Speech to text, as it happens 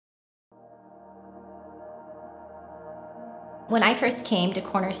When I first came to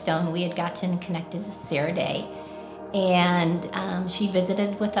Cornerstone, we had gotten connected to Sarah Day, and she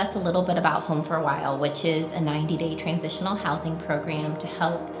visited with us a little bit about Home for a While, which is a 90-day transitional housing program to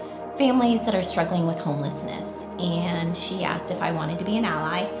help families that are struggling with homelessness. And she asked if I wanted to be an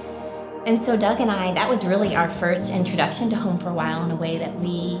ally. And so Doug and I, that was really our first introduction to Home for a While, in a way that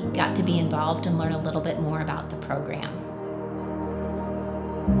we got to be involved and learn a little bit more about the program.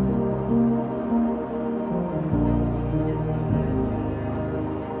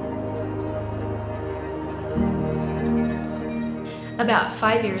 About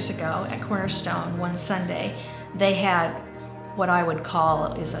 5 years ago at Cornerstone, one Sunday, they had what I would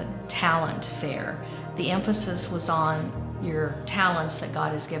call is a talent fair. The emphasis was on your talents that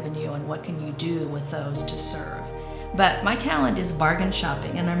God has given you and what can you do with those to serve. But my talent is bargain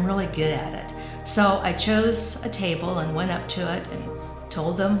shopping, and I'm really good at it. So I chose a table and went up to it and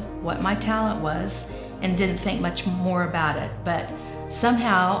told them what my talent was and didn't think much more about it. But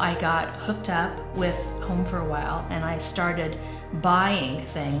somehow I got hooked up with Home for a While, and I started buying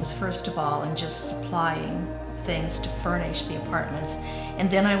things, first of all, and just supplying things to furnish the apartments. And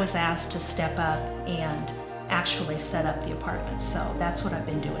then I was asked to step up and actually set up the apartments. So that's what I've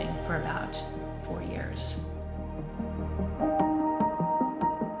been doing for about 4 years.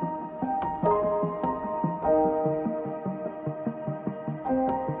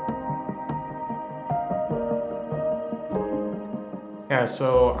 Yeah,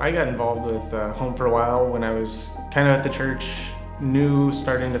 so I got involved with Home for a While when I was kind of at the church,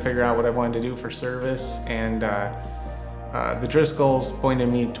 starting to figure out what I wanted to do for service, and the Driscolls pointed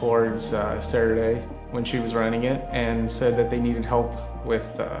me towards Sarah Day when she was running it and said that they needed help with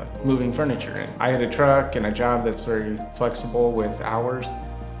moving furniture in. I had a truck and a job that's very flexible with hours,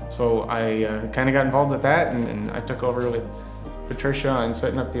 so I kind of got involved with that, and I took over with Patricia on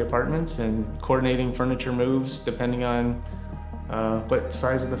setting up the apartments and coordinating furniture moves depending on what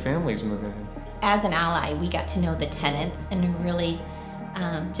size of the family's moving in. As an ally, we got to know the tenants and really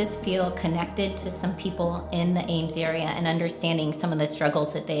just feel connected to some people in the Ames area and understanding some of the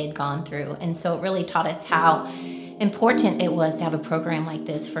struggles that they had gone through. And so it really taught us how important it was to have a program like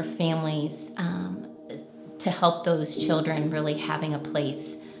this for families, to help those children really having a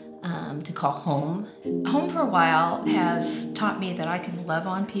place to call home. Home for a While has taught me that I can love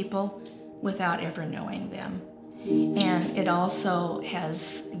on people without ever knowing them. And it also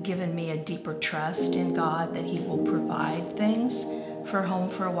has given me a deeper trust in God that He will provide things for Home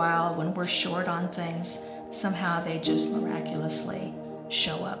for a While. When we're short on things, somehow they just miraculously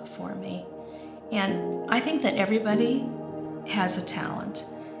show up for me. And I think that everybody has a talent.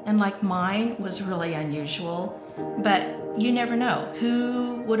 And like mine was really unusual, but you never know.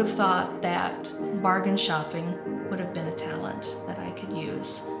 Who would have thought that bargain shopping would have been a talent that I could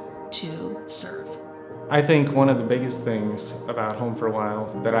use to serve? I think one of the biggest things about Home for a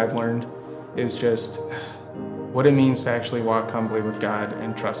While that I've learned is just what it means to actually walk humbly with God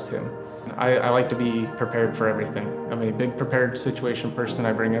and trust Him. I like to be prepared for everything. I'm a big prepared situation person.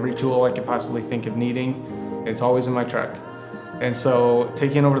 I bring every tool I could possibly think of needing. It's always in my truck. And so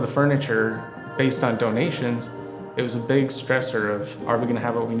taking over the furniture based on donations, it was a big stressor of, are we gonna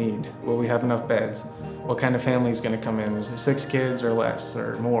have what we need? Will we have enough beds? What kind of family is gonna come in? Is it 6 kids or less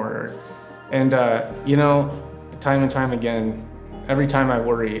or more? And you know, time and time again, every time I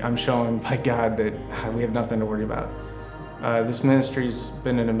worry, I'm shown by God that we have nothing to worry about. This ministry's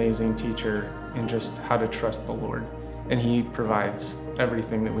been an amazing teacher in just how to trust the Lord. And He provides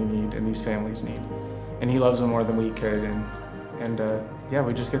everything that we need and these families need. And He loves them more than we could. And yeah,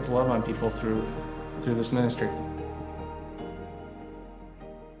 we just get to love on people through this ministry.